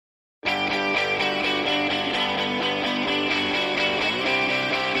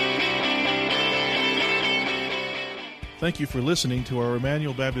Thank you for listening to our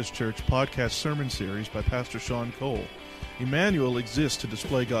Emmanuel Baptist Church podcast sermon series by Pastor Sean Cole. Emmanuel exists to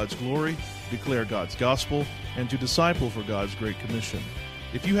display God's glory, declare God's gospel, and to disciple for God's Great Commission.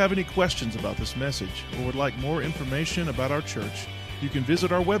 If you have any questions about this message or would like more information about our church, you can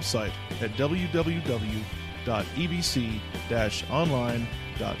visit our website at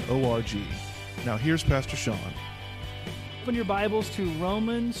www.ebc-online.org. Now here's Pastor Sean. Open your Bibles to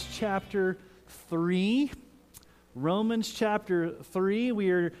Romans chapter 3. Romans chapter 3. We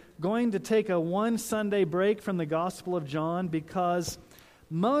are going to take a one Sunday break from the Gospel of John because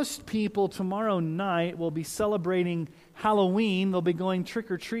most people tomorrow night will be celebrating Halloween. They'll be going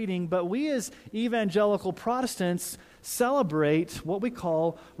trick-or-treating, but we as evangelical Protestants celebrate what we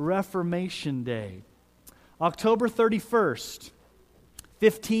call Reformation Day. October 31st,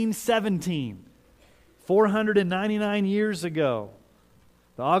 1517, 499 years ago,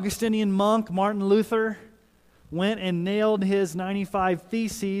 the Augustinian monk Martin Luther went and nailed his 95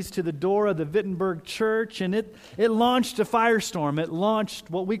 Theses to the door of the Wittenberg Church, and it launched a firestorm. It launched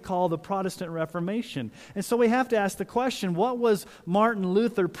what we call the Protestant Reformation. And so we have to ask the question, what was Martin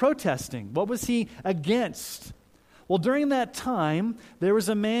Luther protesting? What was he against? Well, during that time, there was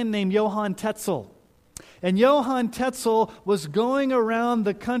a man named Johann Tetzel. And Johann Tetzel was going around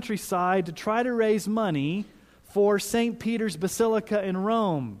the countryside to try to raise money for St. Peter's Basilica in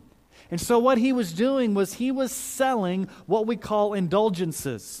Rome. And so what he was doing was he was selling what we call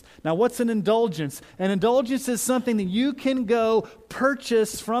indulgences. Now, what's an indulgence? An indulgence is something that you can go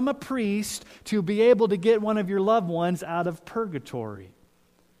purchase from a priest to be able to get one of your loved ones out of purgatory.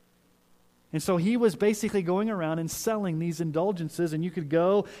 And so he was basically going around and selling these indulgences, and you could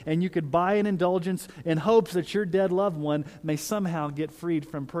go and you could buy an indulgence in hopes that your dead loved one may somehow get freed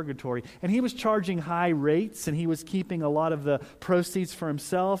from purgatory. And he was charging high rates, and he was keeping a lot of the proceeds for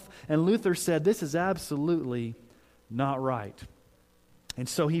himself. And Luther said, this is absolutely not right. And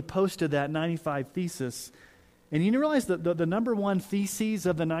so he posted that 95 Thesis. And you realize that the number one thesis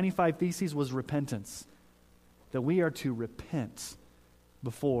of the 95 Theses was repentance. That we are to repent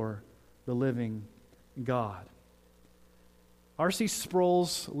before the living God. R.C.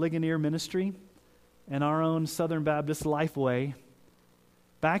 Sproul's Ligonier Ministry and our own Southern Baptist Lifeway,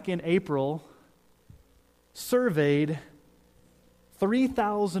 back in April, surveyed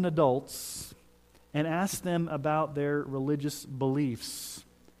 3,000 adults and asked them about their religious beliefs.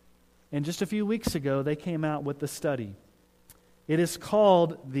 And just a few weeks ago, they came out with the study. It is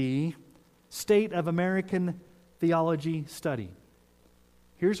called the State of American Theology Study.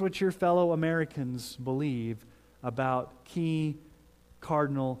 Here's what your fellow Americans believe about key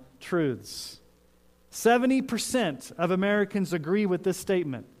cardinal truths. 70% of Americans agree with this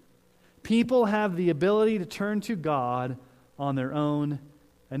statement. People have the ability to turn to God on their own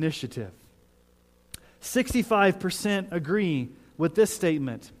initiative. 65% agree with this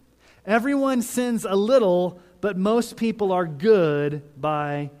statement. Everyone sins a little, but most people are good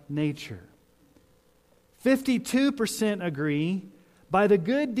by nature. 52% agree. By the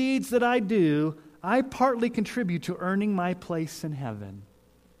good deeds that I do, I partly contribute to earning my place in heaven.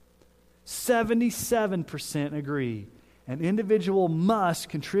 77% agree. An individual must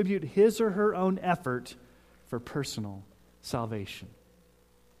contribute his or her own effort for personal salvation.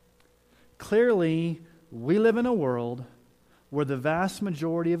 Clearly, we live in a world where the vast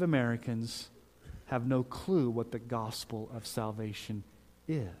majority of Americans have no clue what the gospel of salvation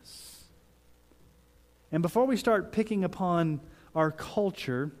is. And before we start picking upon our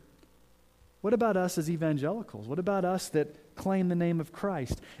culture, what about us as evangelicals? What about us that claim the name of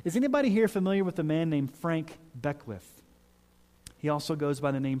Christ? Is anybody here familiar with a man named Frank Beckwith? He also goes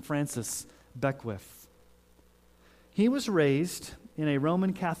by the name Francis Beckwith. He was raised in a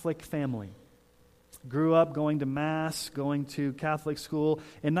Roman Catholic family. Grew up going to Mass, going to Catholic school.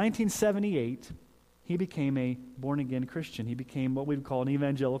 In 1978, he became a born-again Christian. He became what we would call an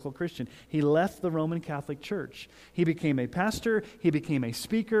evangelical Christian. He left the Roman Catholic Church. He became a pastor. He became a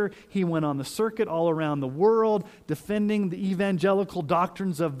speaker. He went on the circuit all around the world, defending the evangelical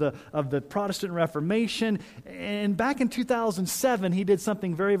doctrines of the Protestant Reformation. And back in 2007, he did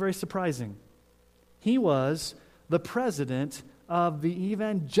something very, very surprising. He was the president of the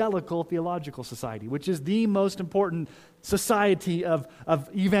Evangelical Theological Society, which is the most important society of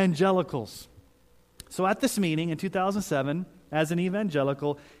evangelicals. So at this meeting in 2007, as an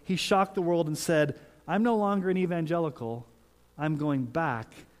evangelical, he shocked the world and said, I'm no longer an evangelical, I'm going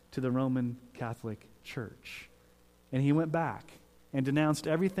back to the Roman Catholic Church. And he went back and denounced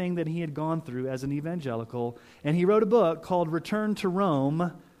everything that he had gone through as an evangelical, and he wrote a book called Return to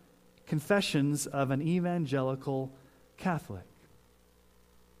Rome, Confessions of an Evangelical Catholic.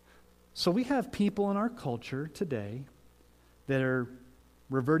 So we have people in our culture today that are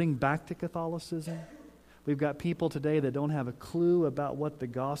reverting back to Catholicism. We've got people today that don't have a clue about what the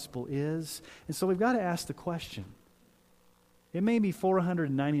gospel is. And so we've got to ask the question. It may be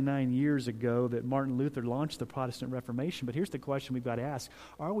 499 years ago that Martin Luther launched the Protestant Reformation, but here's the question we've got to ask.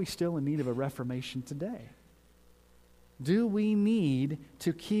 Are we still in need of a reformation today? Do we need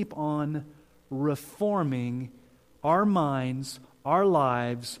to keep on reforming our minds, our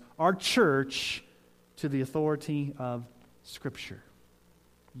lives, our church to the authority of Scripture?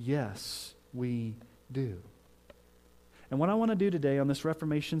 Yes, we do. And what I want to do today on this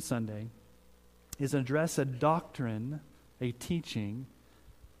Reformation Sunday is address a doctrine, a teaching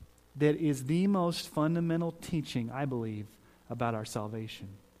that is the most fundamental teaching, I believe, about our salvation.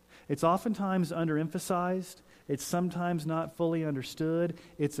 It's oftentimes underemphasized. It's sometimes not fully understood.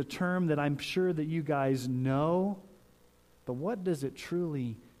 It's a term that I'm sure that you guys know. But what does it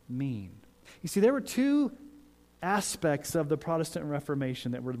truly mean? You see, there were two aspects of the Protestant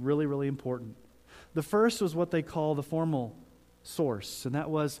Reformation that were really, really important. The first was what they call the formal source, and that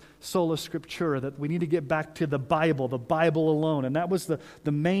was sola scriptura, that we need to get back to the Bible alone, and that was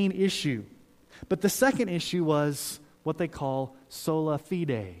the main issue. But the second issue was what they call sola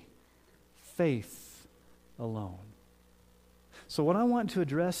fide, faith alone. So what I want to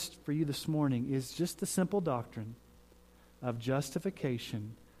address for you this morning is just the simple doctrine of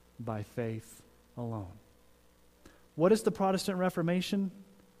justification by faith alone. What is the Protestant Reformation?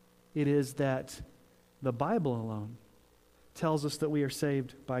 It is that the Bible alone tells us that we are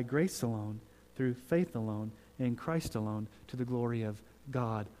saved by grace alone, through faith alone, in Christ alone, to the glory of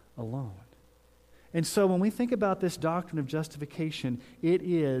God alone. And so when we think about this doctrine of justification, it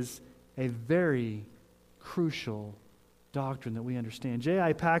is a very crucial doctrine that we understand.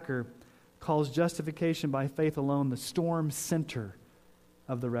 J.I. Packer calls justification by faith alone the storm center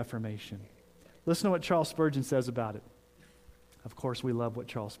of the Reformation. Listen to what Charles Spurgeon says about it. Of course, we love what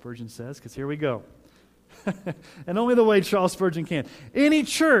Charles Spurgeon says, because here we go. And only the way Charles Spurgeon can. Any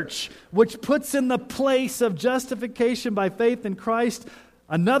church which puts in the place of justification by faith in Christ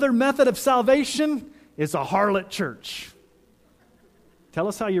another method of salvation is a harlot church. Tell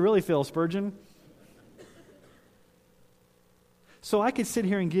us how you really feel, Spurgeon. So I could sit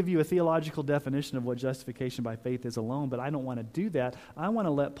here and give you a theological definition of what justification by faith is alone, but I don't want to do that. I want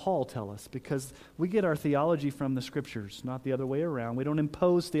to let Paul tell us, because we get our theology from the Scriptures, not the other way around. We don't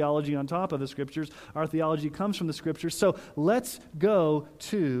impose theology on top of the Scriptures. Our theology comes from the Scriptures. So let's go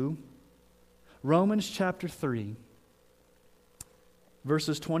to Romans chapter 3,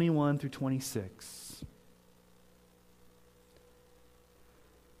 verses 21 through 26.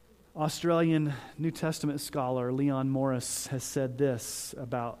 Australian New Testament scholar Leon Morris has said this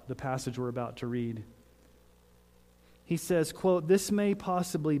about the passage we're about to read. He says, quote, "This may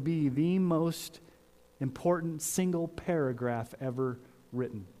possibly be the most important single paragraph ever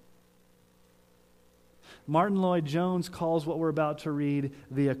written." Martin Lloyd-Jones calls what we're about to read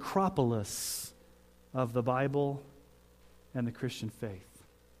the Acropolis of the Bible and the Christian faith.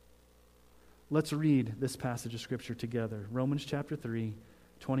 Let's read this passage of Scripture together. Romans chapter 3,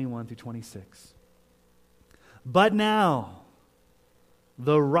 21 through 26. "But now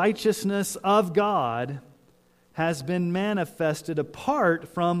the righteousness of God has been manifested apart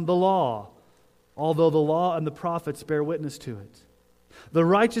from the law, although the law and the prophets bear witness to it. The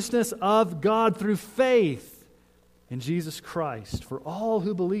righteousness of God through faith in Jesus Christ for all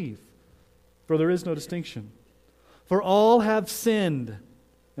who believe, for there is no distinction. For all have sinned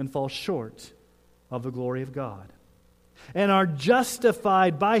and fall short of the glory of God, and are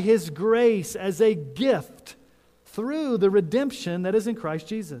justified by His grace as a gift through the redemption that is in Christ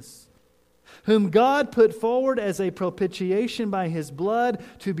Jesus, whom God put forward as a propitiation by His blood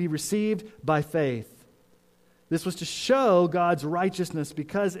to be received by faith. This was to show God's righteousness,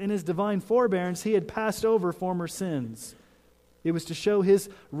 because in His divine forbearance He had passed over former sins. It was to show His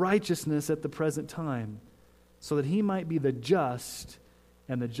righteousness at the present time, so that He might be the just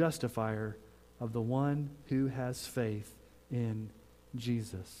and the justifier of the one who has faith in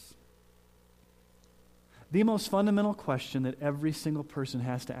Jesus." The most fundamental question that every single person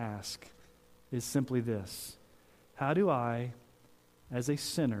has to ask is simply this: how do I, as a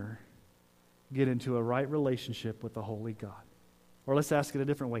sinner, get into a right relationship with the holy God? Or let's ask it a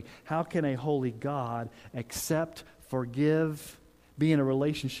different way. How can a holy God accept, forgive, be in a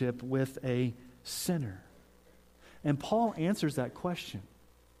relationship with a sinner? And Paul answers that question.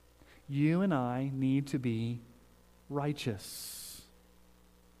 You and I need to be righteous.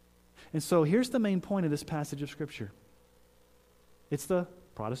 And so here's the main point of this passage of Scripture. It's the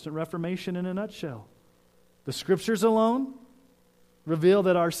Protestant Reformation in a nutshell. The Scriptures alone reveal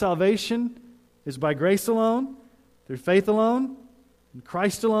that our salvation is by grace alone, through faith alone, in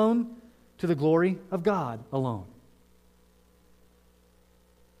Christ alone, to the glory of God alone.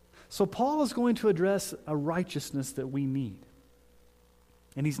 So Paul is going to address a righteousness that we need.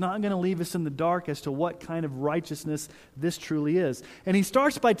 And he's not going to leave us in the dark as to what kind of righteousness this truly is. And he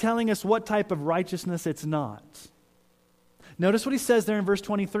starts by telling us what type of righteousness it's not. Notice what he says there in verse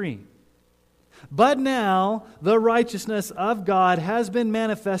 23. But now the righteousness of God has been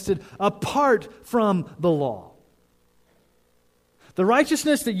manifested apart from the law. The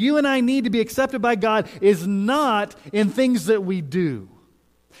righteousness that you and I need to be accepted by God is not in things that we do.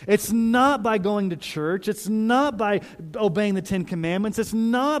 It's not by going to church. It's not by obeying the Ten Commandments. It's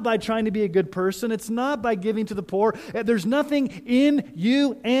not by trying to be a good person. It's not by giving to the poor. There's nothing in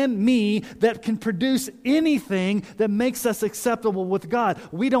you and me that can produce anything that makes us acceptable with God.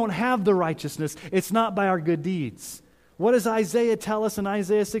 We don't have the righteousness. It's not by our good deeds. What does Isaiah tell us in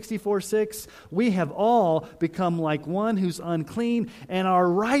Isaiah 64:6? We have all become like one who's unclean, and our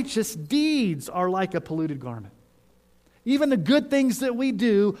righteous deeds are like a polluted garment. Even the good things that we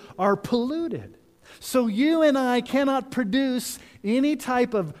do are polluted. So you and I cannot produce any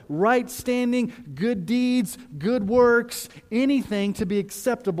type of right standing, good deeds, good works, anything to be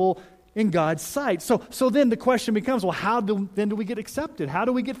acceptable in God's sight. So then the question becomes, well, how do we get accepted? How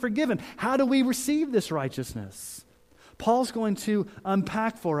do we get forgiven? How do we receive this righteousness? Paul's going to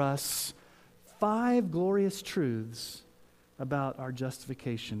unpack for us 5 glorious truths about our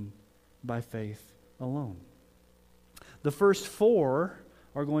justification by faith alone. The first 4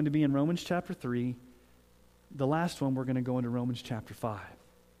 are going to be in Romans chapter 3. The last one, we're going to go into Romans chapter 5.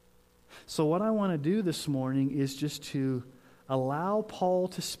 So what I want to do this morning is just to allow Paul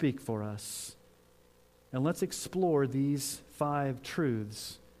to speak for us. And let's explore these 5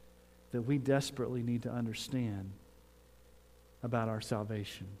 truths that we desperately need to understand about our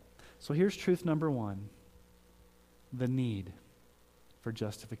salvation. So here's truth number 1. The need for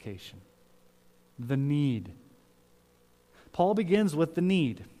justification. The need. Paul begins with the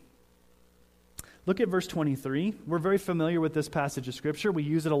need. Look at verse 23. We're very familiar with this passage of Scripture. We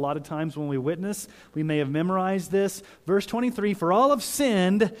use it a lot of times when we witness. We may have memorized this. Verse 23, for all have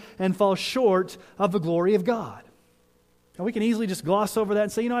sinned and fall short of the glory of God. And we can easily just gloss over that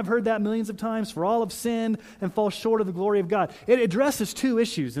and say, I've heard that millions of times. For all have sinned and fall short of the glory of God. It addresses 2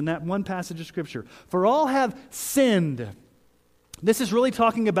 issues in that one passage of Scripture. For all have sinned. This is really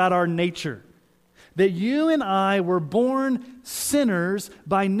talking about our nature. That you and I were born sinners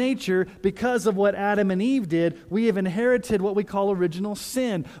by nature because of what Adam and Eve did. We have inherited what we call original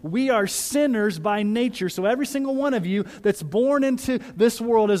sin. We are sinners by nature. So every single one of you that's born into this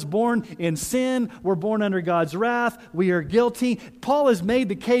world is born in sin. We're born under God's wrath. We are guilty. Paul has made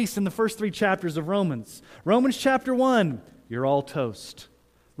the case in the first 3 chapters of Romans. Romans chapter 1, you're all toast.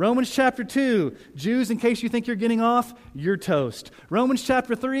 Romans chapter 2, Jews, in case you think you're getting off, you're toast. Romans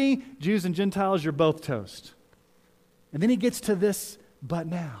chapter 3, Jews and Gentiles, you're both toast. And then he gets to this, but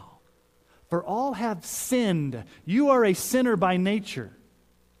now. For all have sinned. You are a sinner by nature.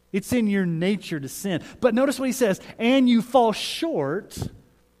 It's in your nature to sin. But notice what he says, and you fall short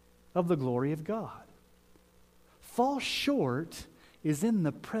of the glory of God. Fall short is in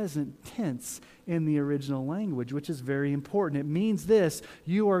the present tense in the original language, which is very important. It means this: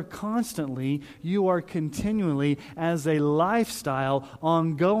 you are constantly, you are continually, as a lifestyle,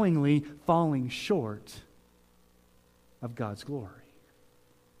 ongoingly falling short of God's glory.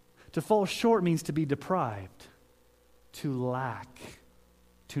 To fall short means to be deprived, to lack,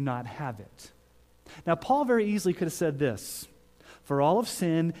 to not have it. Now, Paul very easily could have said this: for all have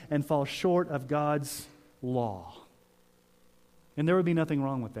sinned and fall short of God's law. And there would be nothing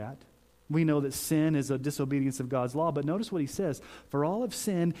wrong with that. We know that sin is a disobedience of God's law, but notice what he says. For all have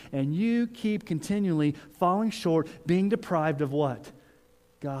sinned, and you keep continually falling short, being deprived of what?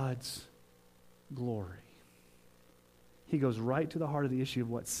 God's glory. He goes right to the heart of the issue of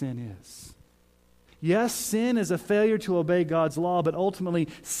what sin is. Yes, sin is a failure to obey God's law, but ultimately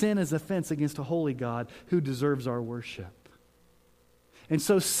sin is offense against a holy God who deserves our worship. And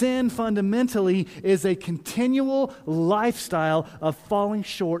so sin fundamentally is a continual lifestyle of falling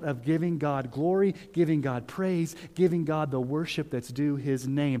short of giving God glory, giving God praise, giving God the worship that's due His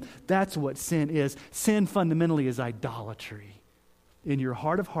name. That's what sin is. Sin fundamentally is idolatry. In your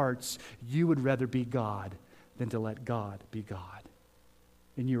heart of hearts, you would rather be God than to let God be God.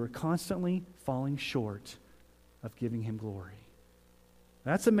 And you are constantly falling short of giving Him glory.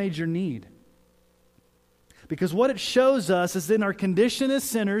 That's a major need. Because what it shows us is in our condition as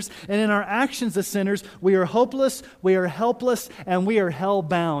sinners and in our actions as sinners, we are hopeless, we are helpless, and we are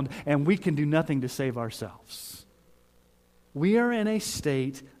hell-bound, and we can do nothing to save ourselves. We are in a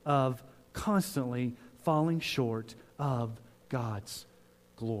state of constantly falling short of God's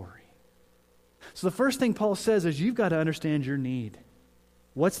glory. So the first thing Paul says is you've got to understand your need.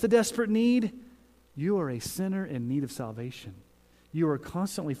 What's the desperate need? You are a sinner in need of salvation. You are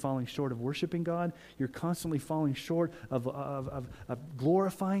constantly falling short of worshiping God. You're constantly falling short of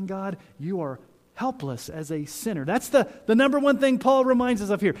glorifying God. You are helpless as a sinner. That's the number one thing Paul reminds us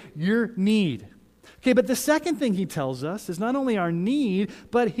of here, your need. Okay, but the second thing he tells us is not only our need,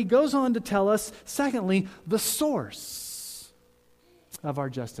 but he goes on to tell us, secondly, the source of our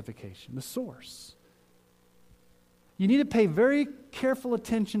justification, the source. You need to pay very careful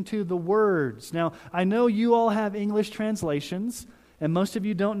attention to the words. Now, I know you all have English translations, and most of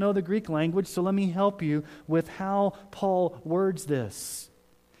you don't know the Greek language, so let me help you with how Paul words this.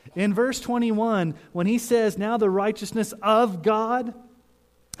 In verse 21, when he says, now the righteousness of God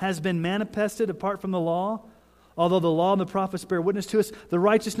has been manifested apart from the law, although the law and the prophets bear witness to us, the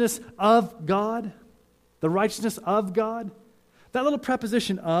righteousness of God, the righteousness of God, that little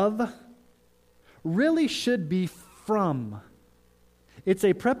preposition of really should be from. It's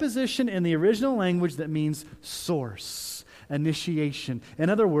a preposition in the original language that means source, initiation. In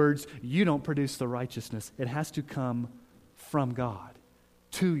other words, you don't produce the righteousness. It has to come from God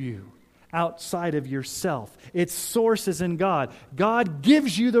to you, outside of yourself. Its source is in God. God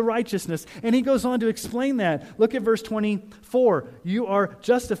gives you the righteousness. And he goes on to explain that. Look at verse 24. You are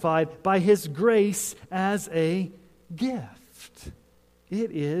justified by his grace as a gift.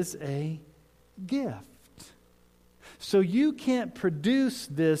 It is a gift. So you can't produce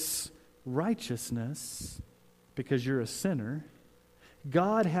this righteousness because you're a sinner.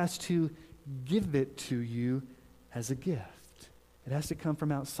 God has to give it to you as a gift. It has to come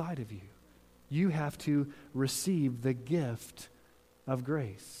from outside of you. You have to receive the gift of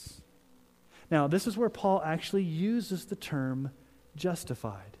grace. Now, this is where Paul actually uses the term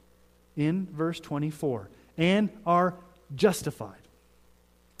justified in verse 24. And are justified.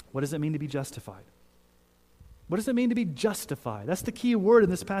 What does it mean to be justified? What does it mean to be justified? That's the key word in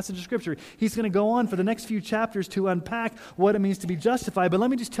this passage of Scripture. He's going to go on for the next few chapters to unpack what it means to be justified. But let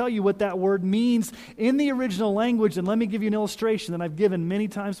me just tell you what that word means in the original language, and let me give you an illustration that I've given many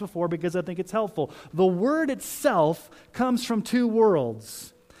times before because I think it's helpful. The word itself comes from two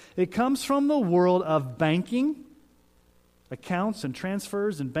worlds. It comes from the world of banking, accounts and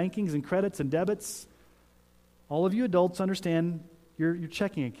transfers and bankings and credits and debits. All of you adults understand your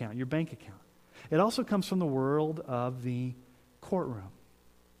checking account, your bank account. It also comes from the world of the courtroom.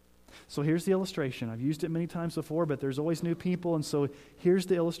 So here's the illustration. I've used it many times before, but there's always new people, and so here's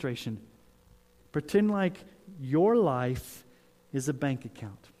the illustration. Pretend like your life is a bank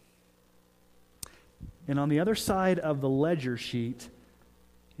account. And on the other side of the ledger sheet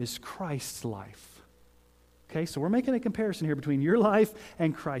is Christ's life. Okay, so we're making a comparison here between your life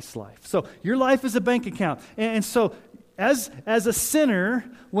and Christ's life. So your life is a bank account. And so as a sinner,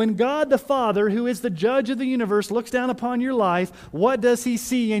 when God the Father, who is the judge of the universe, looks down upon your life, what does he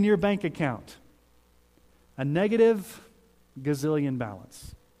see in your bank account? A negative gazillion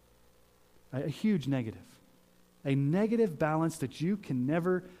balance. A huge negative. A negative balance that you can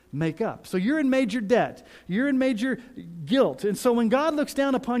never make up. So you're in major debt. You're in major guilt. And so when God looks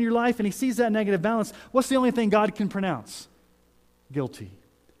down upon your life and he sees that negative balance, what's the only thing God can pronounce? Guilty.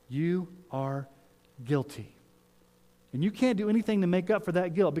 You are guilty. And you can't do anything to make up for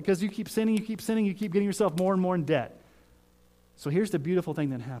that guilt because you keep sinning, you keep getting yourself more and more in debt. So here's the beautiful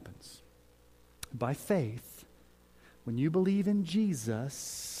thing that happens. By faith, when you believe in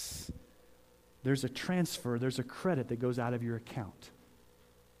Jesus, there's a transfer, there's a credit that goes out of your account.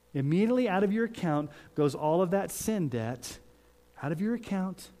 Immediately out of your account goes all of that sin debt out of your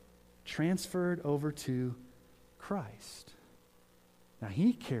account, transferred over to Christ. Now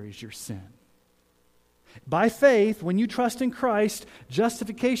he carries your sin. By faith, when you trust in Christ,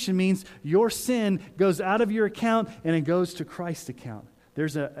 justification means your sin goes out of your account and it goes to Christ's account.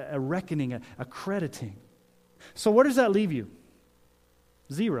 There's a reckoning, a crediting. So where does that leave you?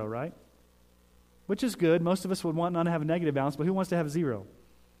 Zero, right? Which is good. Most of us would want not to have a negative balance, but who wants to have zero?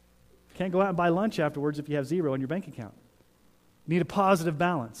 Can't go out and buy lunch afterwards if you have zero in your bank account. You need a positive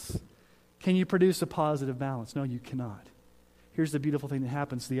balance. Can you produce a positive balance? No, you cannot. Here's the beautiful thing that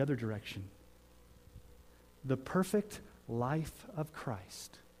happens the other direction. The perfect life of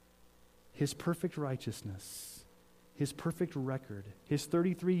Christ, his perfect righteousness, his perfect record, his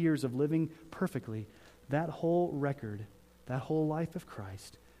 33 years of living perfectly, that whole record, that whole life of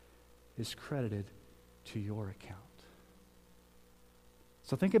Christ is credited to your account.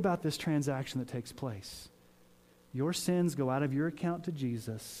 So think about this transaction that takes place. Your sins go out of your account to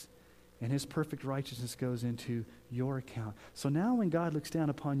Jesus, and his perfect righteousness goes into your account. So now when God looks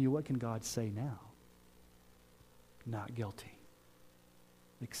down upon you, what can God say now? not guilty.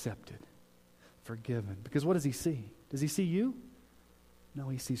 Accepted, forgiven. Because what does he see? Does he see you? No,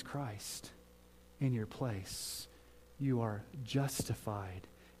 he sees Christ in your place. You are justified.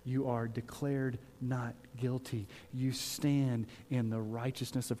 You are declared not guilty. You stand in the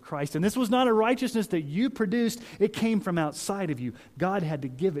righteousness of Christ. And this was not a righteousness that you produced. It came from outside of you. God had to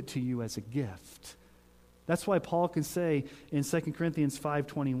give it to you as a gift. That's why Paul can say in 2 Corinthians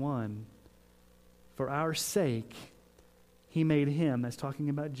 5:21, for our sake, he made him, that's talking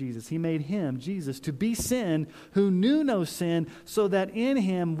about Jesus, he made him, Jesus, to be sin who knew no sin, so that in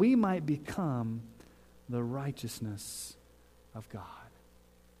him we might become the righteousness of God.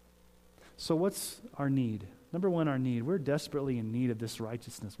 So what's our need? Number one, our need. We're desperately in need of this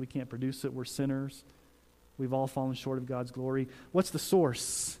righteousness. We can't produce it. We're sinners. We've all fallen short of God's glory. What's the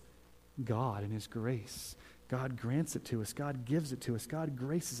source? God and his grace. God grants it to us. God gives it to us. God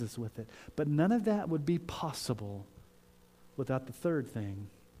graces us with it. But none of that would be possible without the third thing.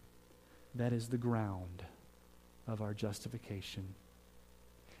 That is the ground of our justification.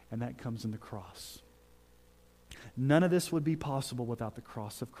 And that comes in the cross. None of this would be possible without the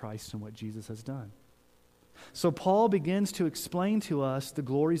cross of Christ and what Jesus has done. So Paul begins to explain to us the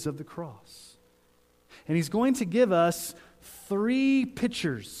glories of the cross. And he's going to give us three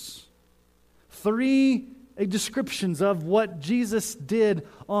pictures, three descriptions of what Jesus did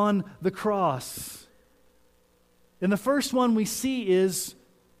on the cross. And the first one we see is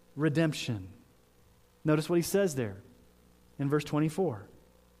redemption. Notice what he says there in verse 24.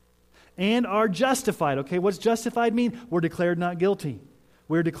 And are justified. Okay, what's justified mean? We're declared not guilty.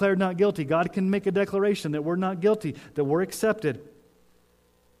 We're declared not guilty. God can make a declaration that we're not guilty, that we're accepted.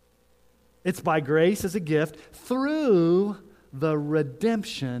 It's by grace as a gift through the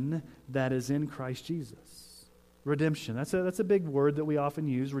redemption that is in Christ Jesus. Redemption. That's a big word that we often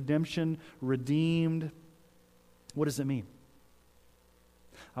use. Redemption, redeemed. What does it mean?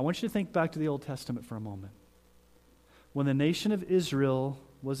 I want you to think back to the Old Testament for a moment. When the nation of Israel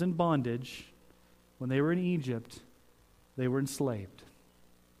was in bondage, when they were in Egypt, they were enslaved.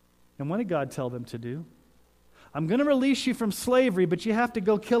 And what did God tell them to do? I'm going to release you from slavery, but you have to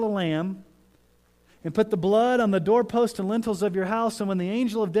go kill a lamb and put the blood on the doorpost and lintels of your house, and when the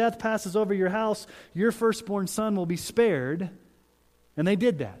angel of death passes over your house, your firstborn son will be spared. And they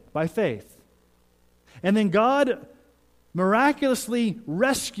did that by faith. And then God miraculously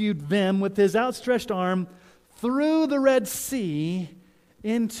rescued them with his outstretched arm through the Red Sea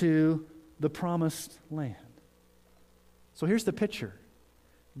into the promised land. So here's the picture.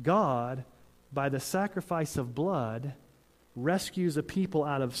 God, by the sacrifice of blood, rescues a people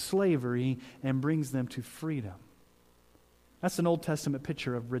out of slavery and brings them to freedom. That's an Old Testament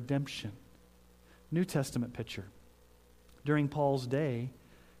picture of redemption. New Testament picture. During Paul's day,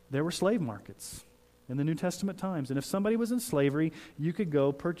 there were slave markets in the New Testament times. And if somebody was in slavery, you could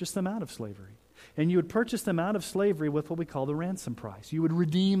go purchase them out of slavery. And you would purchase them out of slavery with what we call the ransom price. You would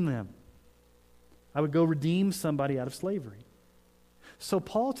redeem them. I would go redeem somebody out of slavery. So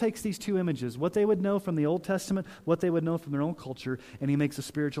Paul takes these two images, what they would know from the Old Testament, what they would know from their own culture, and he makes a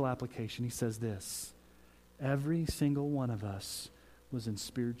spiritual application. He says this: every single one of us was in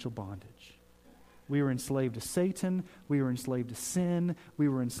spiritual bondage. We were enslaved to Satan. We were enslaved to sin. We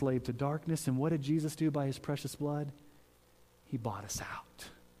were enslaved to darkness. And what did Jesus do by his precious blood? He bought us out.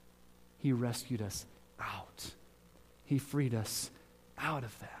 He rescued us out. He freed us out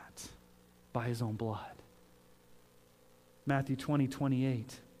of that by his own blood. Matthew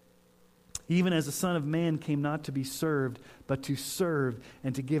 20:28. Even as the Son of Man came not to be served, but to serve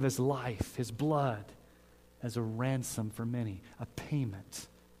and to give his life, his blood, as a ransom for many, a payment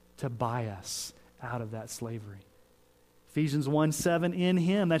to buy us out of that slavery. Ephesians 1:7, in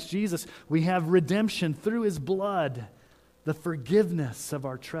him, that's Jesus, we have redemption through his blood, the forgiveness of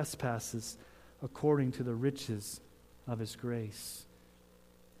our trespasses according to the riches of his grace.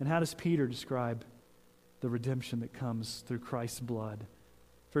 And how does Peter describe the redemption that comes through Christ's blood?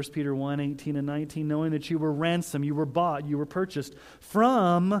 1 Peter 1:18 and 19, knowing that you were ransomed, you were bought, you were purchased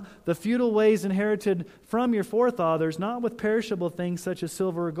from the feudal ways inherited from your forefathers, not with perishable things such as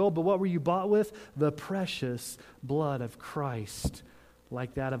silver or gold, but what were you bought with? The precious blood of Christ,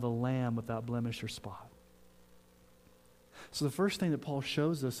 like that of a lamb without blemish or spot. So the first thing that Paul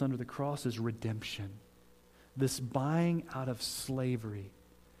shows us under the cross is redemption. This buying out of slavery.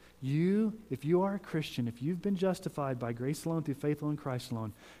 You, if you are a Christian, if you've been justified by grace alone through faith alone, Christ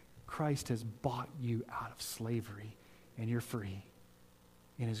alone, Christ has bought you out of slavery, and you're free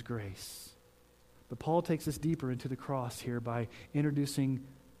in his grace. But Paul takes us deeper into the cross here by introducing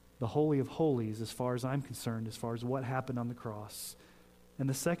the Holy of Holies, as far as I'm concerned, as far as what happened on the cross. And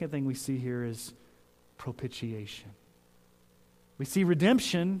the second thing we see here is propitiation. We see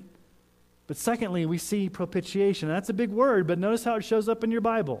redemption, but secondly, we see propitiation. That's a big word, but notice how it shows up in your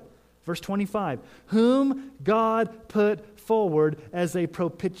Bible. Verse 25, whom God put forward as a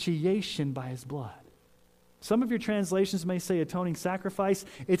propitiation by his blood. Some of your translations may say atoning sacrifice.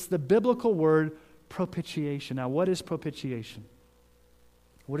 It's the biblical word propitiation. Now, what is propitiation?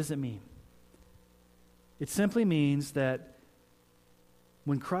 What does it mean? It simply means that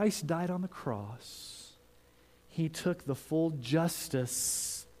when Christ died on the cross, he took the full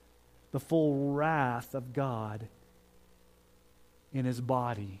justice, the full wrath of God in his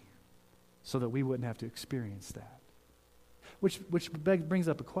body so that we wouldn't have to experience that. Which brings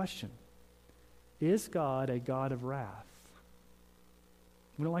up a question. Is God a God of wrath?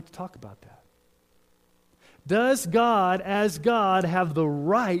 We don't like to talk about that. Does God, as God, have the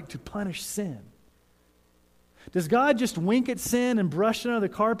right to punish sin? Does God just wink at sin and brush it under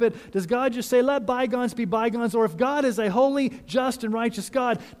the carpet? Does God just say, let bygones be bygones? Or if God is a holy, just, and righteous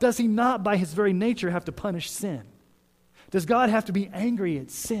God, does he not, by his very nature, have to punish sin? Does God have to be angry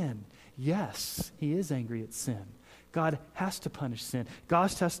at sin? Yes, he is angry at sin. God has to punish sin. God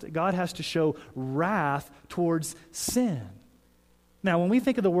has to show wrath towards sin. Now, when we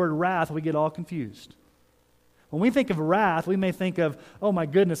think of the word wrath, we get all confused. When we think of wrath, we may think of, oh my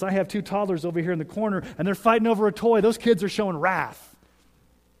goodness, I have two toddlers over here in the corner and they're fighting over a toy. Those kids are showing wrath.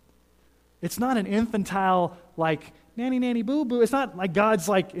 It's not an infantile, like, nanny, nanny, boo, boo. It's not like God's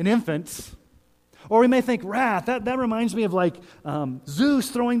like an infant. Or we may think wrath. That reminds me of like Zeus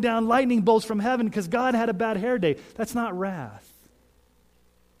throwing down lightning bolts from heaven because God had a bad hair day. That's not wrath.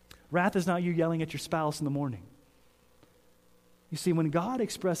 Wrath is not you yelling at your spouse in the morning. You see, when God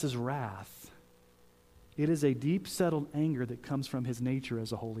expresses wrath, it is a deep settled anger that comes from his nature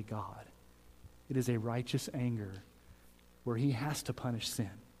as a holy God. It is a righteous anger where he has to punish sin.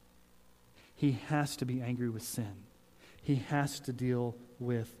 He has to be angry with sin. He has to deal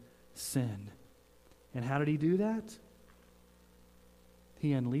with sin. And how did he do that?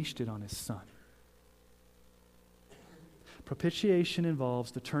 He unleashed it on his Son. Propitiation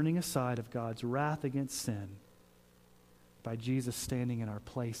involves the turning aside of God's wrath against sin by Jesus standing in our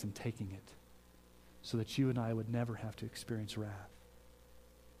place and taking it so that you and I would never have to experience wrath.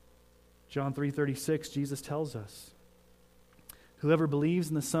 John 3:36, Jesus tells us, whoever believes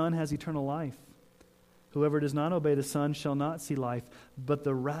in the Son has eternal life. Whoever does not obey the Son shall not see life, but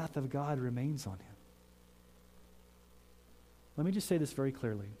the wrath of God remains on him. Let me just say this very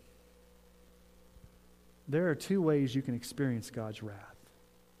clearly. There are two ways you can experience God's wrath.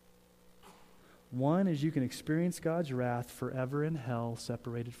 One is you can experience God's wrath forever in hell,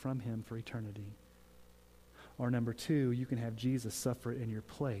 separated from him for eternity. Or number two, you can have Jesus suffer in your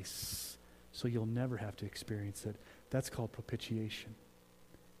place so you'll never have to experience it. That's called propitiation,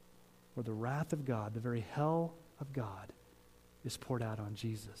 where the wrath of God, the very hell of God, is poured out on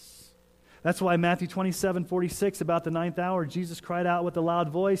Jesus. That's why Matthew 27:46, about the 9th hour, Jesus cried out with a loud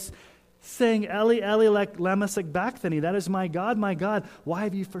voice, saying, Eli, Eli, lama sabachthani, that is my God, why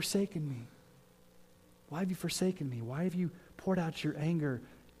have you forsaken me? Why have you forsaken me? Why have you poured out your anger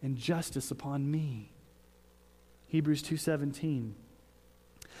and justice upon me? Hebrews 2:17.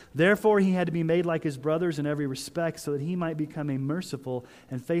 Therefore he had to be made like his brothers in every respect so that he might become a merciful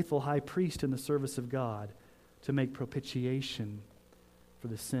and faithful high priest in the service of God to make propitiation for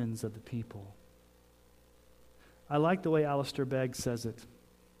the sins of the people. I like the way Alistair Begg says it.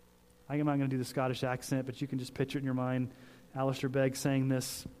 I'm not going to do the Scottish accent, but you can just picture it in your mind. Alistair Begg saying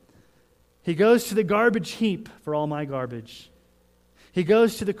this. He goes to the garbage heap for all my garbage. He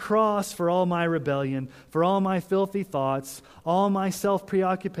goes to the cross for all my rebellion, for all my filthy thoughts, all my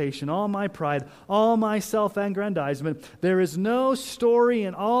self-preoccupation, all my pride, all my self-aggrandizement. There is no story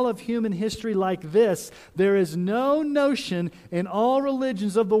in all of human history like this. There is no notion in all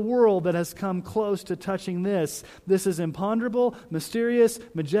religions of the world that has come close to touching this. This is imponderable, mysterious,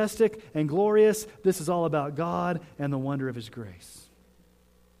 majestic, and glorious. This is all about God and the wonder of his grace.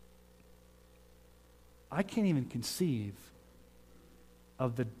 I can't even conceive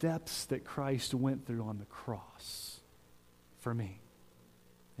of the depths that Christ went through on the cross for me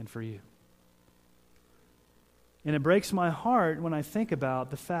and for you. And it breaks my heart when I think about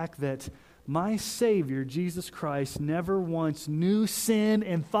the fact that my Savior, Jesus Christ, never once knew sin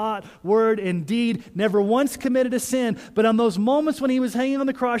in thought, word, and deed, never once committed a sin, but on those moments when he was hanging on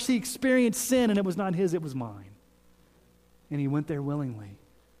the cross, he experienced sin, and it was not his, it was mine. And he went there willingly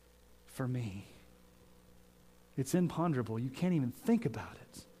for me. It's imponderable. You can't even think about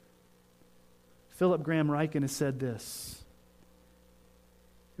it. Philip Graham Ryken has said this.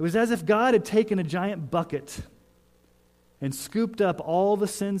 It was as if God had taken a giant bucket and scooped up all the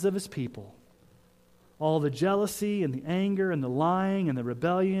sins of his people, all the jealousy and the anger and the lying and the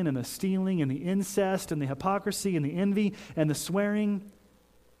rebellion and the stealing and the incest and the hypocrisy and the envy and the swearing,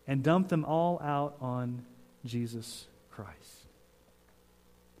 and dump them all out on Jesus Christ.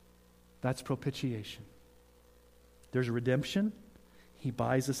 That's propitiation. There's redemption. He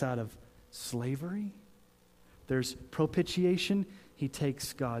buys us out of slavery. There's propitiation. He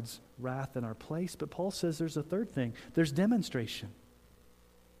takes God's wrath in our place. But Paul says there's a third thing. There's demonstration.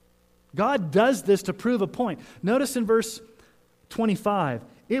 God does this to prove a point. Notice in verse 25,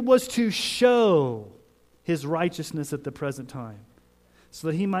 it was to show His righteousness at the present time, so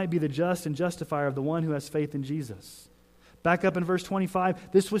that He might be the just and justifier of the one who has faith in Jesus. Back up in verse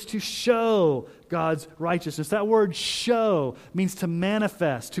 25, this was to show God's righteousness. That word show means to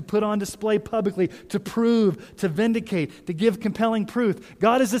manifest, to put on display publicly, to prove, to vindicate, to give compelling proof.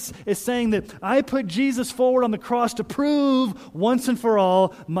 God is saying that I put Jesus forward on the cross to prove once and for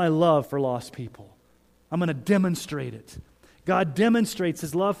all my love for lost people. I'm going to demonstrate it. God demonstrates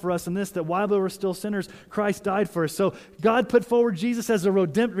His love for us in this, that while we were still sinners, Christ died for us. So God put forward Jesus as a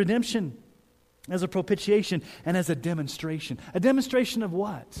redemption, as a propitiation, and as a demonstration. A demonstration of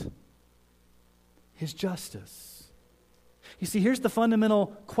what? His justice. You see, here's the fundamental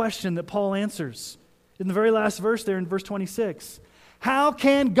question that Paul answers in the very last verse there in verse 26. How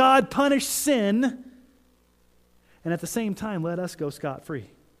can God punish sin and at the same time let us go scot-free?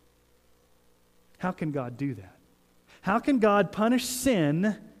 How can God do that? How can God punish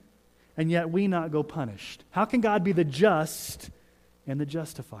sin and yet we not go punished? How can God be the just and the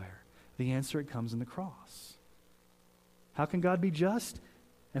justifier? The answer, it comes in the cross. How can God be just?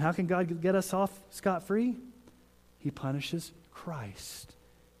 And how can God get us off scot-free? He punishes Christ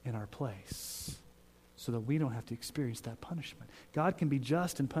in our place so that we don't have to experience that punishment. God can be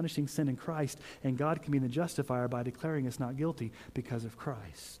just in punishing sin in Christ, and God can be the justifier by declaring us not guilty because of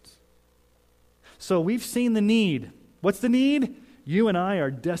Christ. So we've seen the need. What's the need? You and I are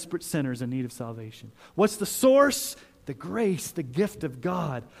desperate sinners in need of salvation. What's the source? The grace, the gift of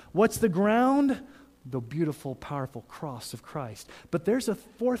God. What's the ground? The beautiful, powerful cross of Christ. But there's a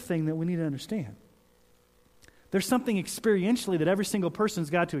fourth thing that we need to understand. There's something experientially that every single person's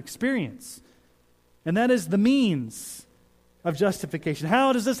got to experience. And that is the means of justification.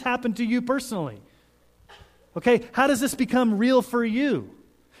 How does this happen to you personally? Okay, how does this become real for you?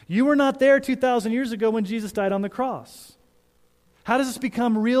 You were not there 2,000 years ago when Jesus died on the cross. How does this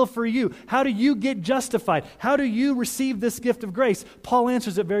become real for you? How do you get justified? How do you receive this gift of grace? Paul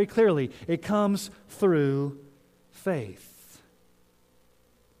answers it very clearly. It comes through faith.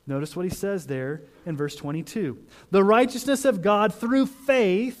 Notice what he says there in verse 22. The righteousness of God through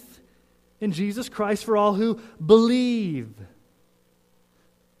faith in Jesus Christ for all who believe.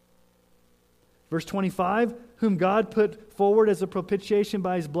 Verse 25, whom God put forward as a propitiation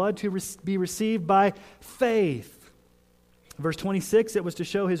by His blood to be received by faith. Verse 26, it was to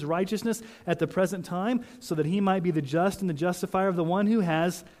show His righteousness at the present time so that He might be the just and the justifier of the one who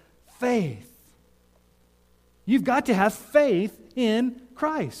has faith. You've got to have faith in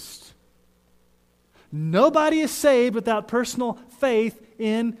Christ. Nobody is saved without personal faith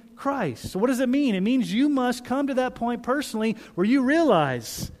in Christ. So what does it mean? It means you must come to that point personally where you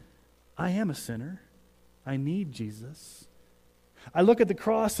realize, I am a sinner. I need Jesus. I look at the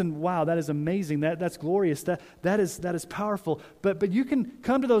cross and wow, that is amazing. That's glorious. That is powerful. But you can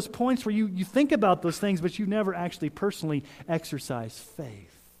come to those points where you think about those things, but you never actually personally exercise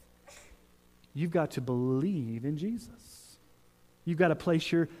faith. You've got to believe in Jesus. You've got to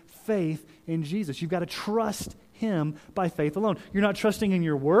place your faith in Jesus. You've got to trust Him by faith alone. You're not trusting in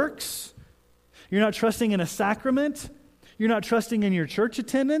your works. You're not trusting in a sacrament. You're not trusting in your church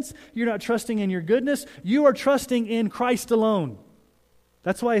attendance. You're not trusting in your goodness. You are trusting in Christ alone.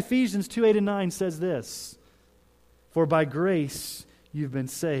 That's why Ephesians 2:8-9 says this. For by grace you've been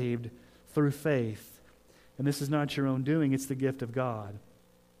saved through faith. And this is not your own doing, it's the gift of God,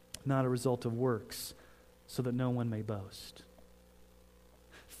 not a result of works, so that no one may boast.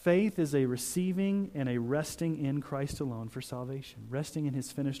 Faith is a receiving and a resting in Christ alone for salvation, resting in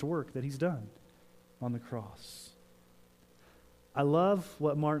His finished work that He's done on the cross. I love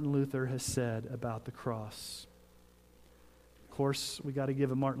what Martin Luther has said about the cross. Of course, we got to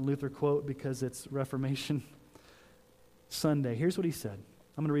give a Martin Luther quote because it's Reformation Sunday. Here's what he said.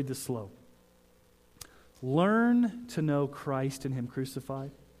 I'm going to read this slow. Learn to know Christ and Him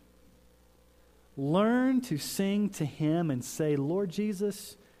crucified. Learn to sing to Him and say, Lord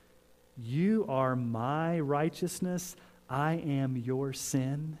Jesus, You are my righteousness. I am your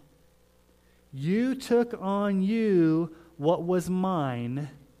sin. You took on You what was mine,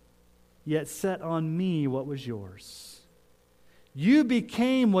 yet set on me what was yours. You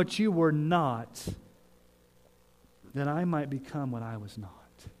became what you were not, that I might become what I was not.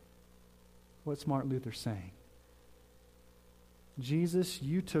 What's Martin Luther saying? Jesus,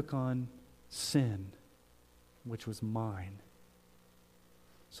 you took on sin, which was mine,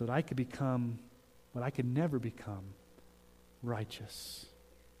 so that I could become what I could never become, righteous.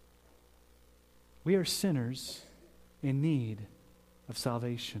 We are sinners in need of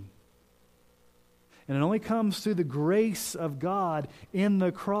salvation. And it only comes through the grace of God in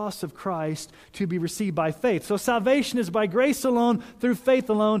the cross of Christ to be received by faith. So salvation is by grace alone, through faith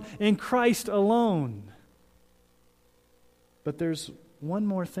alone, in Christ alone. But there's one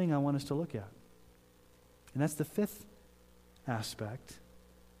more thing I want us to look at. And that's the fifth aspect,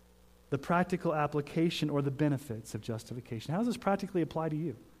 the practical application or the benefits of justification. How does this practically apply to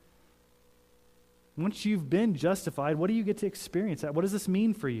you? Once you've been justified, what do you get to experience? What does this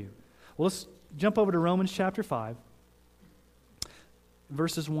mean for you? Well, let's jump over to Romans chapter 5,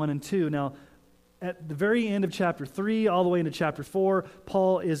 verses 1 and 2. Now, at the very end of chapter 3, all the way into chapter 4,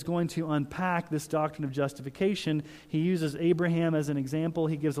 Paul is going to unpack this doctrine of justification. He uses Abraham as an example.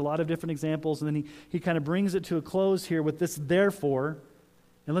 He gives a lot of different examples, and then he kind of brings it to a close here with this therefore.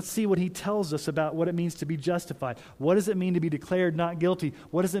 And let's see what he tells us about what it means to be justified. What does it mean to be declared not guilty?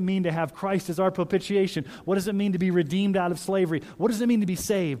 What does it mean to have Christ as our propitiation? What does it mean to be redeemed out of slavery? What does it mean to be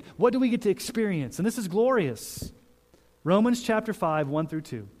saved? What do we get to experience? And this is glorious. Romans chapter 5, 1 through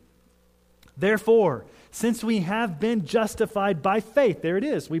 2. Therefore, since we have been justified by faith, there it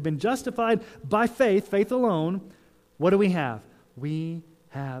is, we've been justified by faith, faith alone, what do we have? We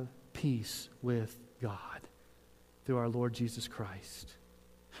have peace with God through our Lord Jesus Christ.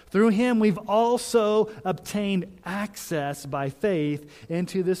 Through him we've also obtained access by faith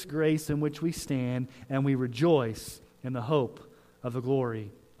into this grace in which we stand, and we rejoice in the hope of the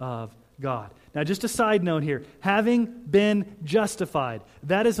glory of God. Now, just a side note here. Having been justified,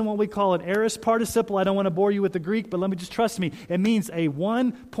 that isn't what we call an aorist participle. I don't want to bore you with the Greek, but let me just trust me. It means a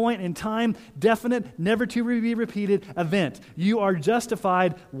one point in time, definite, never to be repeated event. You are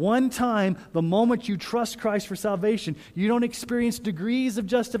justified one time the moment you trust Christ for salvation. You don't experience degrees of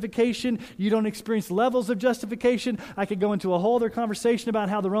justification. You don't experience levels of justification. I could go into a whole other conversation about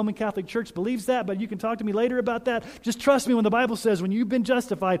how the Roman Catholic Church believes that, but you can talk to me later about that. Just trust me when the Bible says when you've been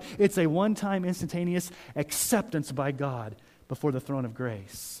justified, it's a one-time instantaneous acceptance by God before the throne of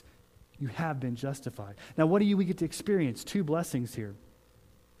grace. You have been justified. Now, what do we get to experience? Two blessings here.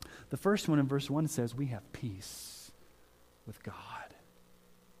 The first one in verse 1 says we have peace with God,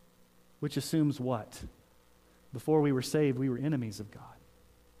 which assumes what? Before we were saved, we were enemies of God.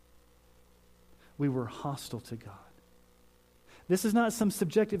 We were hostile to God. This is not some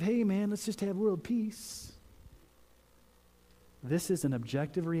subjective, hey man, let's just have world peace. This is an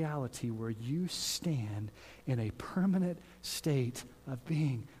objective reality where you stand in a permanent state of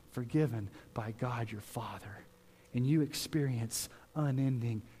being forgiven by God your Father, and you experience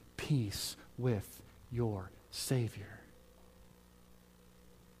unending peace with your Savior.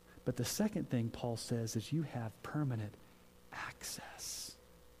 But the second thing Paul says is you have permanent access.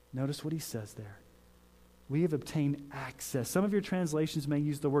 Notice what he says there. We have obtained access. Some of your translations may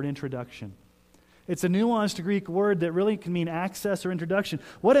use the word introduction. It's a nuanced Greek word that really can mean access or introduction.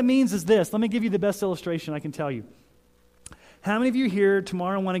 What it means is this. Let me give you the best illustration I can tell you. How many of you here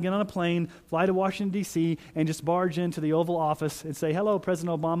tomorrow want to get on a plane, fly to Washington, D.C., and just barge into the Oval Office and say, hello,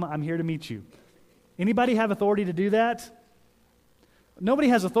 President Obama, I'm here to meet you? Anybody have authority to do that? Nobody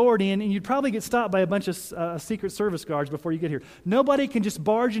has authority, and you'd probably get stopped by a bunch of Secret Service guards before you get here. Nobody can just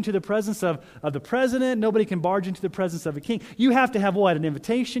barge into the presence of the president. Nobody can barge into the presence of a king. You have to have what? An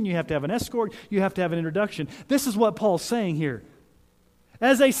invitation. You have to have an escort. You have to have an introduction. This is what Paul's saying here.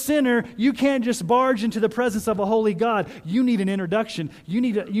 As a sinner, you can't just barge into the presence of a holy God. You need an introduction. You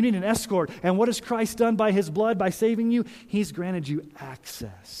need an escort. And what has Christ done by his blood, by saving you? He's granted you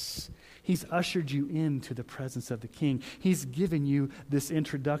access. He's ushered you into the presence of the King. He's given you this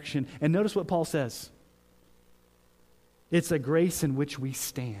introduction. And notice what Paul says. It's a grace in which we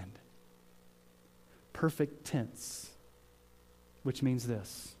stand. Perfect tense, which means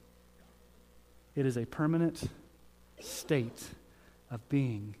this. It is a permanent state of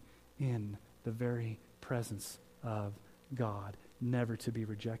being in the very presence of God, never to be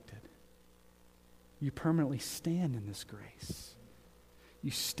rejected. You permanently stand in this grace. You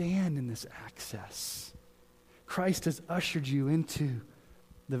stand in this access. Christ has ushered you into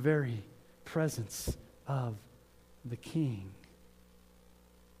the very presence of the King.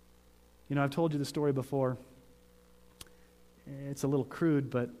 You know, I've told you the story before. It's a little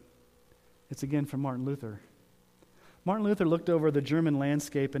crude, but it's again from Martin Luther. Martin Luther looked over the German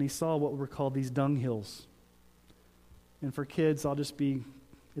landscape and he saw what were called these dung hills. And for kids,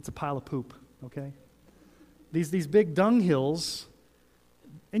 it's a pile of poop, okay? these big dung hills.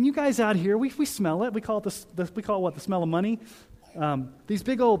 And you guys out here, we smell it. We call it the smell of money. These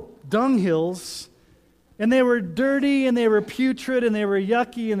big old dung hills. And they were dirty, and they were putrid, and they were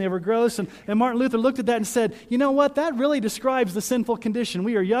yucky, and they were gross. And Martin Luther looked at that and said, you know what? That really describes the sinful condition.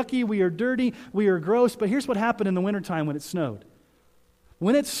 We are yucky, we are dirty, we are gross. But here's what happened in the wintertime when it snowed.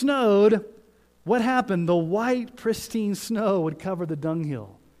 When it snowed, what happened? The white, pristine snow would cover the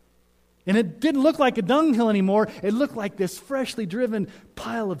dunghill. And it didn't look like a dunghill anymore. It looked like this freshly driven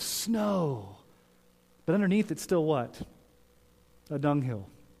pile of snow. But underneath it's still what? A dunghill.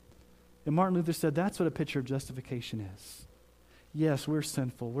 And Martin Luther said that's what a picture of justification is. Yes, we're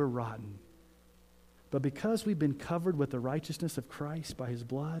sinful, we're rotten. But because we've been covered with the righteousness of Christ by His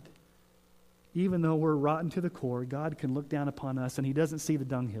blood, even though we're rotten to the core, God can look down upon us and He doesn't see the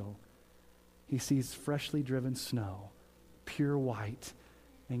dunghill. He sees freshly driven snow, pure white.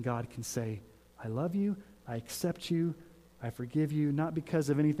 And God can say, I love you, I accept you, I forgive you, not because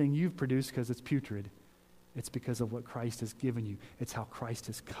of anything you've produced because it's putrid. It's because of what Christ has given you. It's how Christ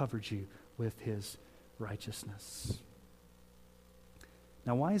has covered you with His righteousness.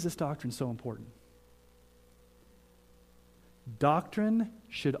 Now, why is this doctrine so important? Doctrine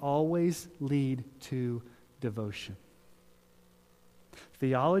should always lead to devotion.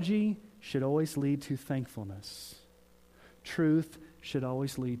 Theology should always lead to thankfulness. Truth should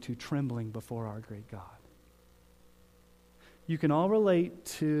always lead to trembling before our great God. You can all relate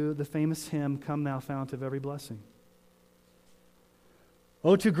to the famous hymn, Come Thou Fount of Every Blessing.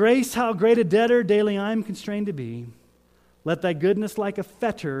 Oh, to grace how great a debtor daily I'm constrained to be. Let Thy goodness like a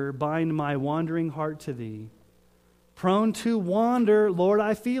fetter bind my wandering heart to Thee. Prone to wander, Lord,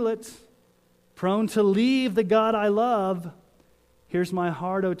 I feel it. Prone to leave the God I love. Here's my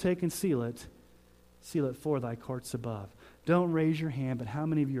heart, oh, take and seal it. Seal it for Thy courts above. Don't raise your hand, but how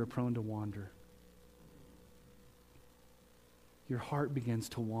many of you are prone to wander? Your heart begins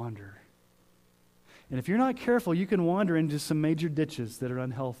to wander. And if you're not careful, you can wander into some major ditches that are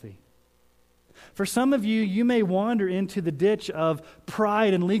unhealthy. For some of you, you may wander into the ditch of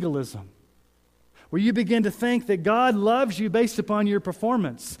pride and legalism, where you begin to think that God loves you based upon your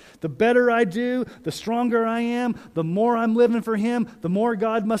performance. The better I do, the stronger I am, the more I'm living for Him, the more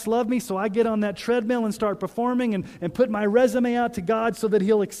God must love me. So I get on that treadmill and start performing and put my resume out to God so that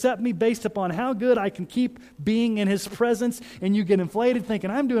He'll accept me based upon how good I can keep being in His presence. And you get inflated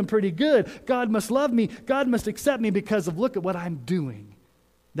thinking, I'm doing pretty good. God must love me. God must accept me because of look at what I'm doing.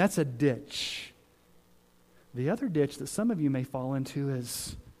 That's a ditch. The other ditch that some of you may fall into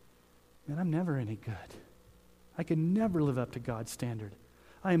is, man, I'm never any good. I can never live up to God's standard.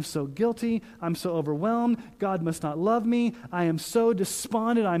 I am so guilty. I'm so overwhelmed. God must not love me. I am so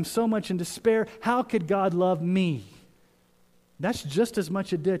despondent. I'm so much in despair. How could God love me? That's just as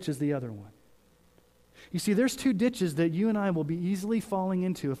much a ditch as the other one. You see, there's two ditches that you and I will be easily falling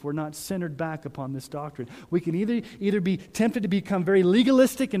into if we're not centered back upon this doctrine. We can either be tempted to become very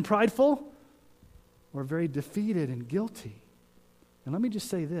legalistic and prideful or very defeated and guilty. And let me just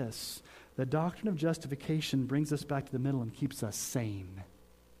say this. The doctrine of justification brings us back to the middle and keeps us sane.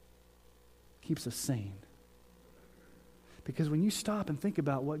 Keeps us sane. Because when you stop and think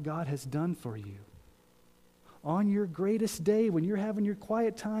about what God has done for you, on your greatest day, when you're having your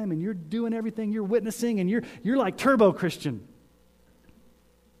quiet time and you're doing everything, you're witnessing, and you're like turbo Christian.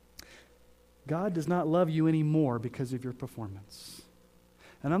 God does not love you anymore because of your performance.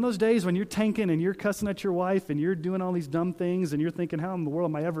 And on those days when you're tanking and you're cussing at your wife and you're doing all these dumb things and you're thinking, how in the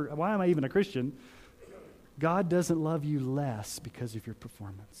world why am I even a Christian? God doesn't love you less because of your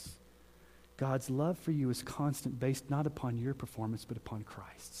performance. God's love for you is constant, based not upon your performance, but upon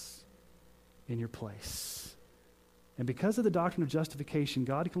Christ's in your place. And because of the doctrine of justification,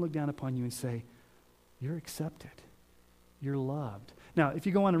 God can look down upon you and say, you're accepted. You're loved. Now, if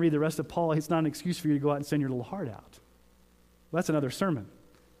you go on and read the rest of Paul, it's not an excuse for you to go out and send your little heart out. Well, that's another sermon.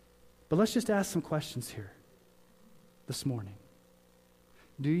 But let's just ask some questions here this morning.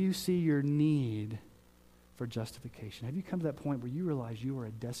 Do you see your need for justification? Have you come to that point where you realize you are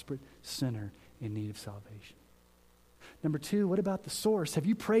a desperate sinner in need of salvation? Number two, what about the source? Have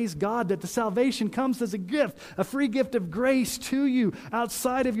you praised God that the salvation comes as a gift, a free gift of grace to you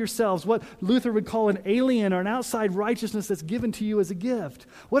outside of yourselves, what Luther would call an alien or an outside righteousness that's given to you as a gift?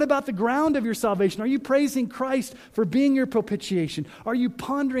 What about the ground of your salvation? Are you praising Christ for being your propitiation? Are you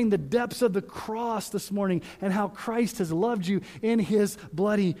pondering the depths of the cross this morning and how Christ has loved you in His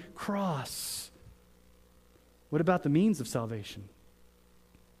bloody cross? What about the means of salvation?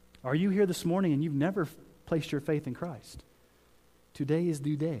 Are you here this morning and you've never placed your faith in Christ? Today is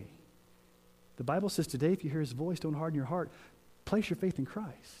the day. The Bible says today, if you hear His voice, don't harden your heart. Place your faith in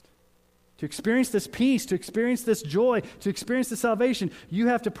Christ. To experience this peace, to experience this joy, to experience this salvation, you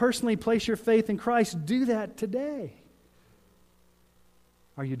have to personally place your faith in Christ. Do that today.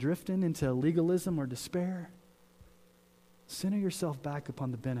 Are you drifting into legalism or despair? Center yourself back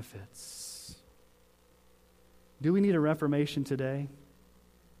upon the benefits. Do we need a reformation today?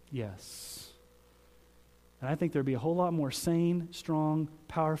 Yes. And I think there'd be a whole lot more sane, strong,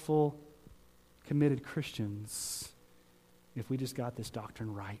 powerful, committed Christians if we just got this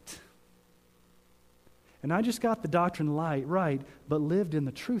doctrine right. And not just got the doctrine right, but lived in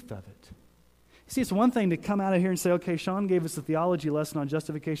the truth of it. See, it's one thing to come out of here and say, okay, Sean gave us a theology lesson on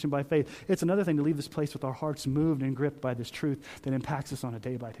justification by faith. It's another thing to leave this place with our hearts moved and gripped by this truth that impacts us on a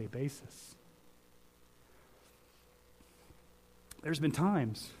day-by-day basis. There's been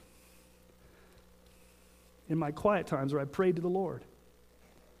times in my quiet times where I prayed to the Lord.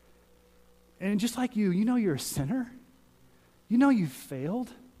 And just like you know you're a sinner. You know you've failed.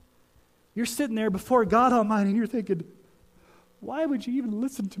 You're sitting there before God Almighty and you're thinking, why would you even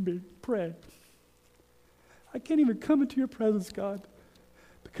listen to me pray? I can't even come into your presence, God,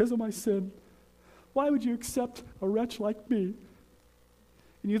 because of my sin. Why would you accept a wretch like me?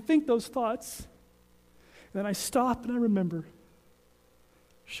 And you think those thoughts, and then I stop and I remember,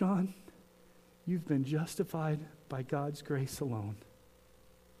 Sean, you've been justified by God's grace alone.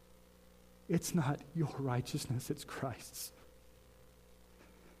 It's not your righteousness, it's Christ's.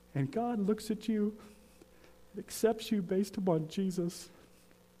 And God looks at you and accepts you based upon Jesus.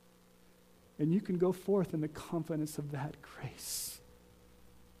 And you can go forth in the confidence of that grace.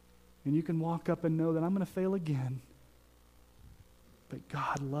 And you can walk up and know that I'm going to fail again. But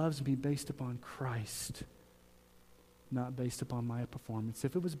God loves me based upon Christ, not based upon my performance.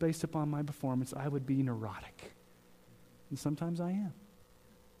 If it was based upon my performance, I would be neurotic. And sometimes I am.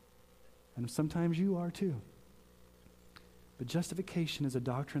 And sometimes you are too. But justification is a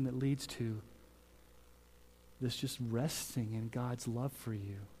doctrine that leads to this just resting in God's love for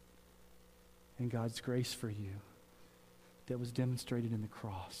you and God's grace for you that was demonstrated in the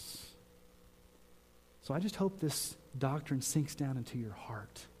cross. So I just hope this doctrine sinks down into your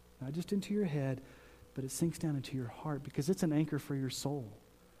heart. Not just into your head, but it sinks down into your heart because it's an anchor for your soul.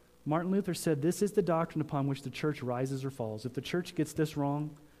 Martin Luther said, this is the doctrine upon which the church rises or falls. If the church gets this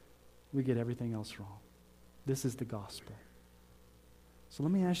wrong, we get everything else wrong. This is the gospel. So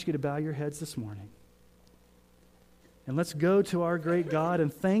let me ask you to bow your heads this morning. And let's go to our great God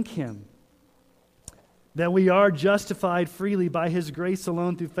and thank Him that we are justified freely by His grace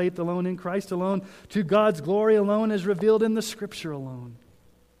alone, through faith alone, in Christ alone, to God's glory alone, as revealed in the Scripture alone.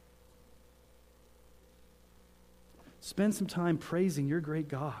 Spend some time praising your great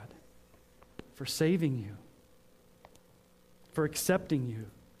God for saving you, for accepting you,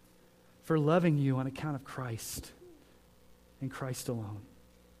 for loving you on account of Christ and Christ alone.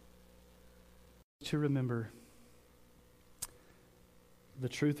 To remember the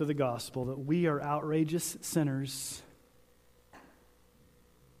truth of the gospel, that we are outrageous sinners,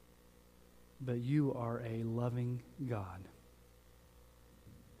 but you are a loving God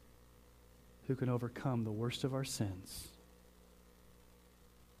who can overcome the worst of our sins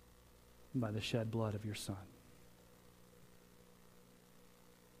by the shed blood of your Son.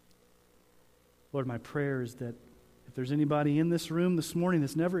 Lord, my prayer is that if there's anybody in this room this morning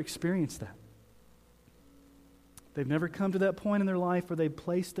that's never experienced that, they've never come to that point in their life where they've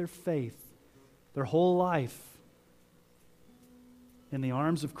placed their faith, their whole life, in the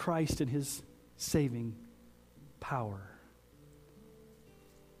arms of Christ and His saving power,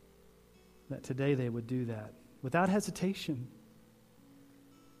 that today they would do that without hesitation.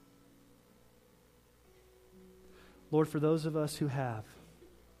 Lord, for those of us who have,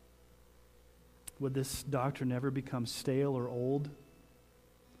 would this doctrine never become stale or old?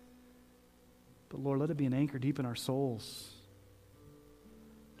 But Lord, let it be an anchor deep in our souls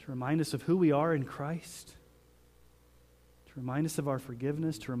to remind us of who we are in Christ, to remind us of our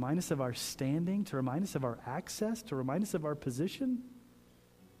forgiveness, to remind us of our standing, to remind us of our access, to remind us of our position,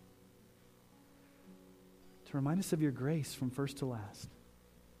 to remind us of your grace from first to last.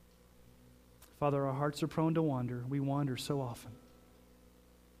 Father, our hearts are prone to wander. We wander so often.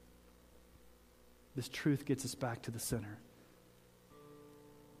 This truth gets us back to the center.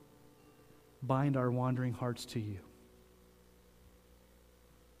 Bind our wandering hearts to you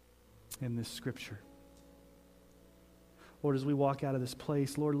in this scripture. Lord, as we walk out of this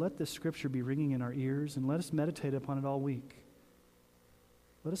place, Lord, let this scripture be ringing in our ears and let us meditate upon it all week.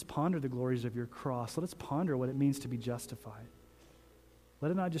 Let us ponder the glories of your cross. Let us ponder what it means to be justified. Let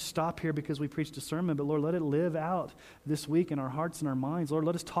it not just stop here because we preached a sermon, but Lord, let it live out this week in our hearts and our minds. Lord,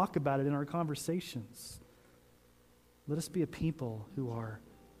 let us talk about it in our conversations. Let us be a people who are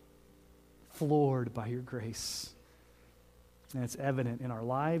floored by your grace. And it's evident in our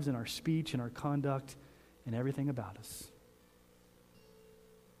lives, in our speech, in our conduct, in everything about us.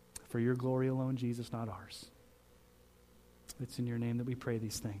 For your glory alone, Jesus, not ours. It's in your name that we pray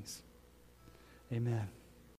these things. Amen.